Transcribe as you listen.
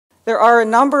There are a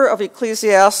number of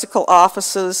ecclesiastical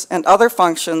offices and other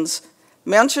functions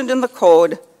mentioned in the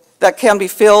code that can be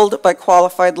filled by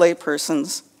qualified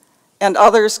laypersons, and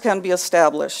others can be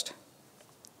established.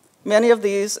 Many of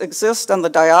these exist on the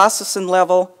diocesan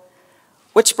level,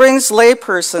 which brings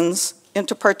laypersons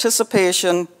into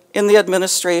participation in the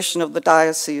administration of the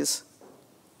diocese.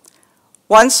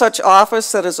 One such office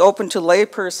that is open to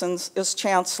laypersons is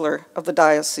Chancellor of the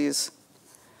diocese.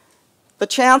 The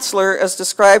Chancellor, as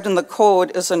described in the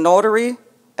code, is a notary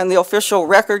and the official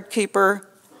record keeper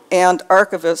and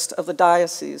archivist of the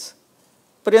diocese.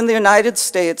 But in the United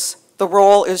States, the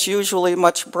role is usually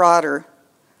much broader.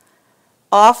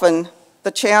 Often, the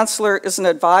Chancellor is an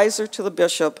advisor to the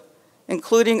bishop,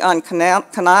 including on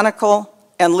canonical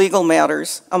and legal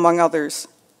matters, among others.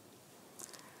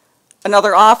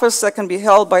 Another office that can be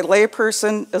held by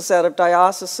layperson is that of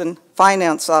diocesan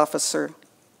finance officer.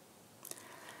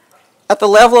 At the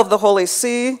level of the Holy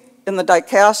See, in the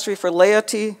dicastery for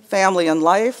laity, family, and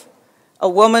life, a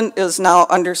woman is now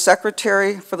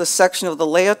undersecretary for the section of the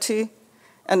laity,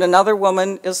 and another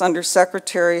woman is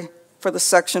undersecretary for the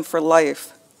section for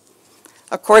life.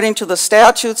 According to the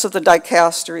statutes of the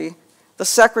dicastery, the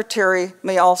secretary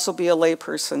may also be a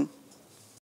layperson.